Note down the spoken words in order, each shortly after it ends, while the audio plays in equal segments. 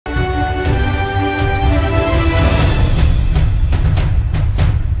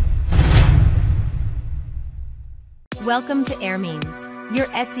Welcome to Airmeans, your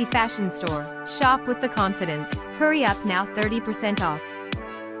Etsy fashion store. Shop with the confidence. Hurry up now, 30% off.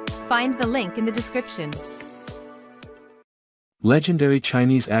 Find the link in the description. Legendary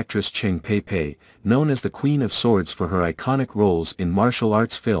Chinese actress Cheng Pei, known as the Queen of Swords for her iconic roles in martial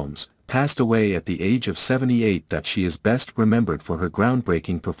arts films, passed away at the age of 78. She is best remembered for her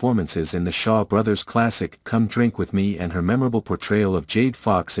groundbreaking performances in the Shaw Brothers classic Come Drink With Me and her memorable portrayal of Jade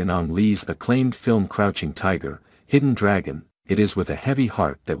Fox in Ang Lee's acclaimed film Crouching Tiger, Hidden Dragon. It is with a heavy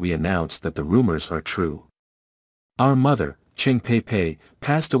heart that we announce that the rumors are true. Our mother, Cheng Pei,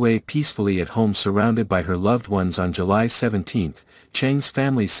 passed away peacefully at home surrounded by her loved ones on July 17, Cheng's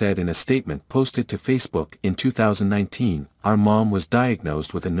family said in a statement posted to Facebook in 2019. Our mom was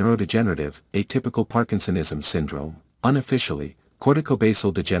diagnosed with a neurodegenerative, atypical Parkinsonism syndrome, unofficially,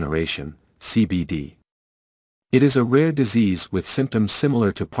 corticobasal degeneration, CBD. It is a rare disease with symptoms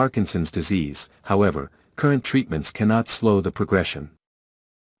similar to Parkinson's disease. However, current treatments cannot slow the progression.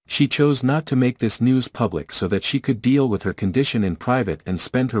 She chose not to make this news public so that she could deal with her condition in private and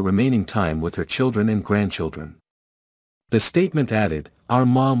spend her remaining time with her children and grandchildren. The statement added, "Our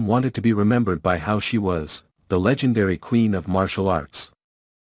mom wanted to be remembered by how she was, the legendary queen of martial arts."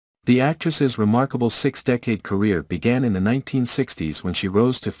 The actress's remarkable six-decade career began in the 1960s when she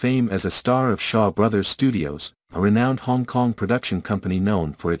rose to fame as a star of Shaw Brothers Studios, a renowned Hong Kong production company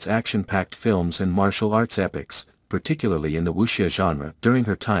known for its action-packed films and martial arts epics, particularly in the wuxia genre. During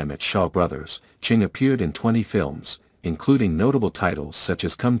her time at Shaw Brothers, Cheng appeared in 20 films, including notable titles such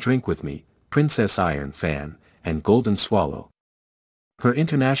as Come Drink With Me, Princess Iron Fan, and Golden Swallow. Her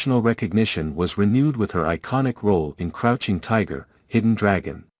international recognition was renewed with her iconic role in Crouching Tiger, Hidden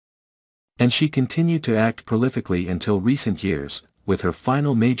Dragon. And she continued to act prolifically until recent years, with her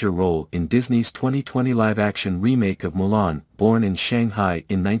final major role in Disney's 2020 live-action remake of Mulan. Born in Shanghai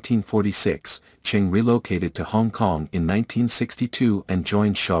in 1946, Cheng relocated to Hong Kong in 1962 and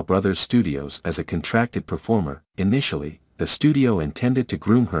joined Shaw Brothers Studios as a contracted performer. Initially, the studio intended to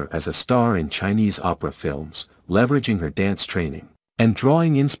groom her as a star in Chinese opera films, leveraging her dance training, and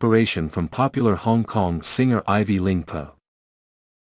drawing inspiration from popular Hong Kong singer Ivy Ling Po.